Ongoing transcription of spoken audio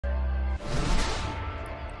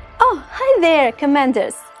Oh, hi there,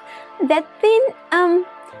 commanders! That thing,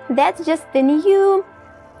 that's just the new...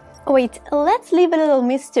 Wait, let's leave a little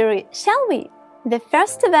mystery, shall we? The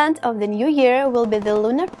first event of the new year will be the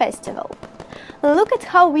Lunar Festival. Look at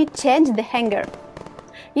how we changed the hangar.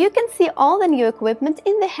 You can see all the new equipment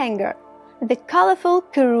in the hangar. The colorful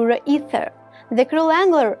Kurura Ether, the Cruel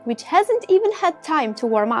Angler, which hasn't even had time to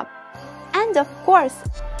warm up. And of course...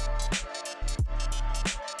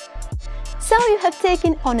 So you have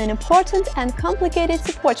taken on an important and complicated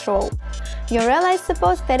support role. You realize,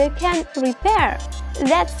 suppose, that you can repair.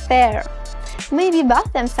 That's fair. Maybe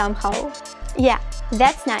buff them somehow. Yeah,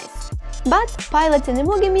 that's nice. But piloting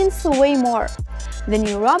Imugi means way more. The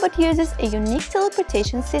new robot uses a unique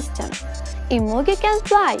teleportation system. Imugi can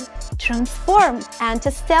fly, transform,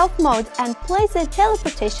 enter stealth mode and place a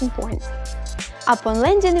teleportation point. Upon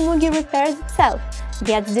landing, Imugi repairs itself,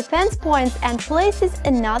 gets defense points and places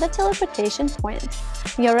another teleportation point.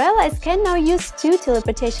 Your allies can now use 2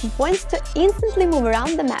 teleportation points to instantly move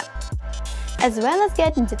around the map, as well as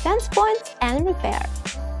getting defense points and repair.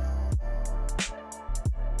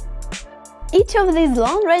 Each of these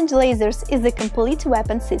long-range lasers is a complete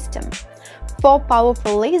weapon system. 4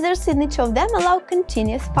 powerful lasers in each of them allow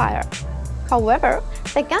continuous fire. However,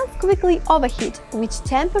 the guns quickly overheat, which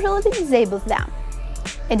temporarily disables them.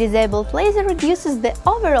 A disabled laser reduces the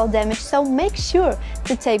overall damage, so make sure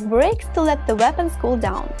to take breaks to let the weapons cool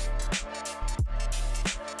down.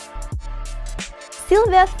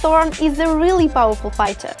 Sylvia Thorn is a really powerful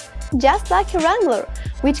fighter, just like a Wrangler,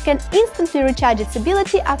 which can instantly recharge its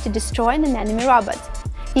ability after destroying an enemy robot,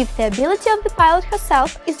 if the ability of the pilot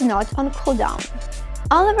herself is not on cooldown.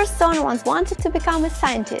 Oliver Stone once wanted to become a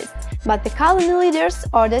scientist, but the colony leaders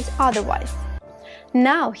ordered otherwise.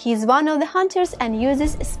 Now he is one of the hunters and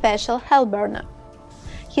uses a special Hellburner.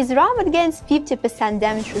 His robot gains 50%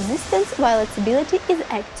 damage resistance while its ability is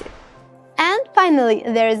active. And finally,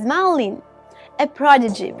 there is Mao Lin, a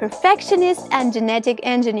prodigy, perfectionist and genetic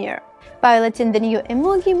engineer. Piloting the new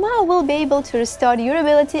Imugi, Mao will be able to restore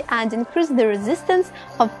durability and increase the resistance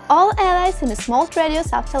of all allies in a small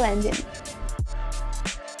radius after landing.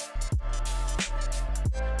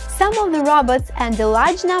 Some of the robots and a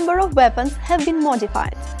large number of weapons have been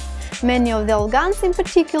modified. Many of the old guns in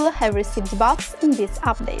particular have received buffs in this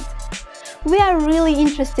update. We are really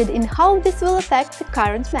interested in how this will affect the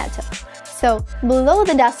current meta, so blow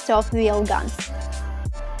the dust off the old guns.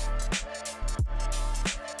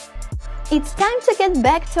 It's time to get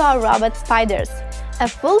back to our robot spiders. A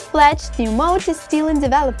full-fledged new mode is still in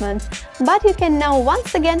development, but you can now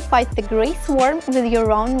once again fight the Grey Swarm with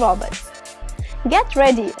your own robots. Get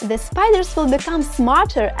ready, the spiders will become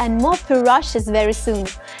smarter and more ferocious very soon,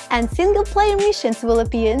 and single-player missions will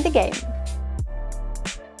appear in the game.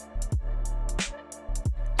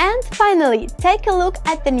 And finally, take a look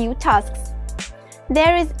at the new tasks.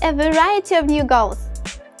 There is a variety of new goals.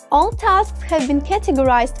 All tasks have been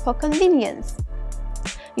categorized for convenience.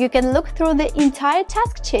 You can look through the entire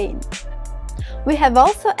task chain. We have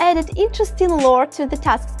also added interesting lore to the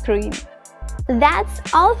task screen. That's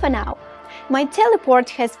all for now. My teleport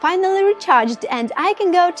has finally recharged and I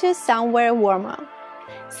can go to somewhere warmer.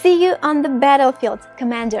 See you on the battlefield,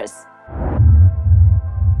 commanders!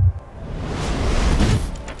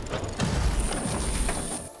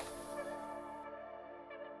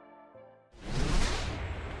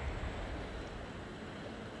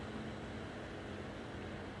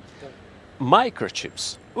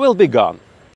 Microchips will be gone.